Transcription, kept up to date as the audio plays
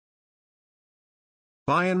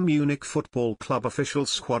Bayern Munich Football Club official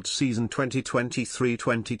squad season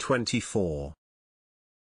 2023-2024.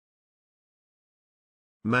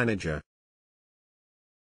 Manager: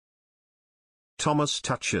 Thomas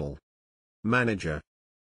Tuchel. Manager: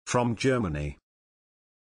 from Germany.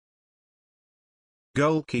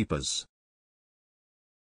 Goalkeepers: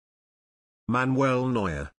 Manuel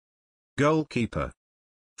Neuer. Goalkeeper.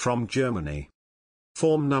 From Germany.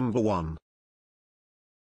 Form number 1.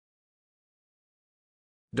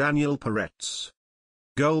 Daniel Peretz.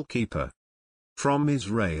 Goalkeeper. From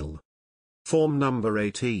Israel. Form number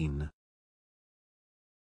 18.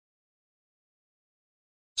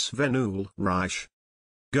 Sven Reich.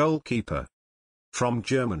 Goalkeeper. From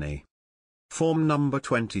Germany. Form number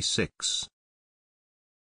 26.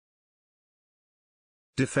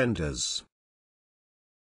 Defenders: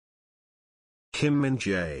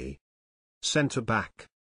 Min-jae. Centre-back.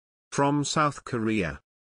 From South Korea.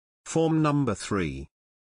 Form number 3.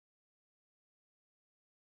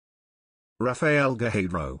 Raphaël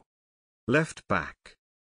Guerreiro. Left-back.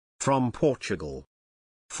 From Portugal.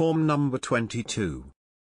 Form number 22.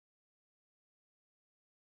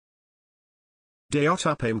 Dayot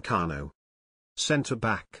Upamecano.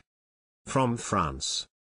 Centre-back. From France.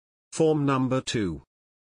 Form number 2.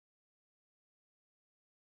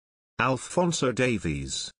 Alphonso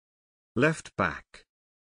Davies. Left-back.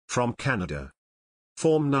 From Canada.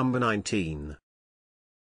 Form number 19.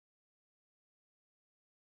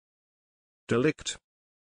 Ligt.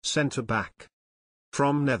 Centre-back.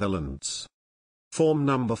 From Netherlands. Form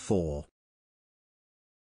number 4.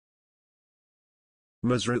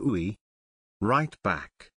 Gnabry.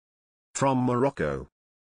 Right-back. From Morocco.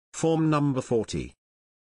 Form number 40.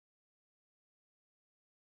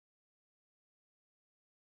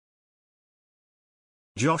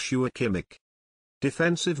 Kimmich.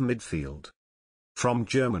 Defensive midfield. From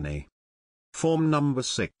Germany. Form number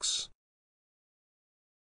 6.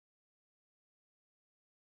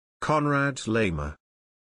 Konrad Laimer.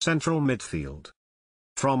 Central midfield.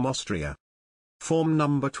 From Austria. Form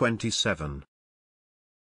number 27.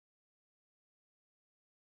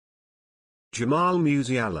 Jamal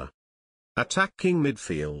Musiala. Attacking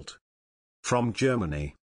midfield. From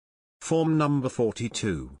Germany. Form number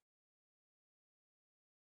 42.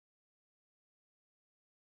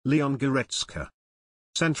 Leon Goretzka.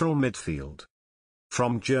 Central midfield.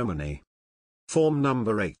 From Germany. Form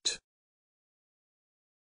number 8.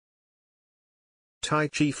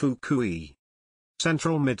 Taichi Fukui.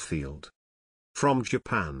 Central midfield. From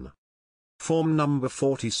Japan. Form number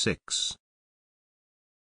 46.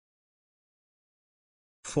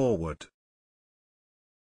 Forward: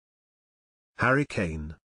 Harry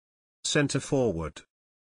Kane. Centre forward.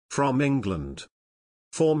 From England.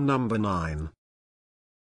 Form number 9.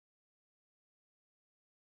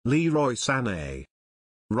 Leroy Sané.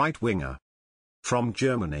 Right winger. From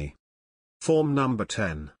Germany. Form number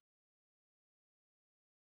 10.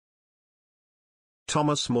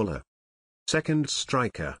 Thomas Müller. Second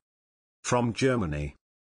striker. From Germany.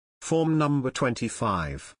 Form number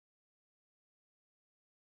 25.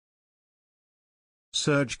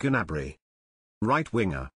 Serge Gnabry. Right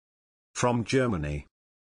winger. From Germany.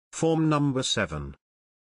 Form number 7.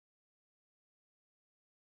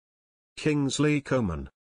 Kingsley Coman.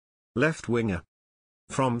 Left winger.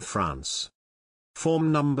 From France.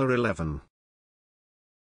 Form number 11.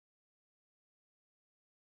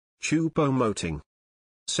 Choupo-Moting.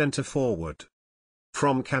 Centre forward.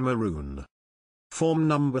 From Cameroon. Form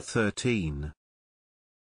number 13.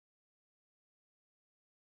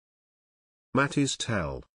 Mathys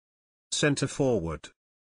Tel. Centre forward.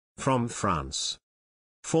 From France.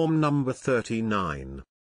 Form number 39.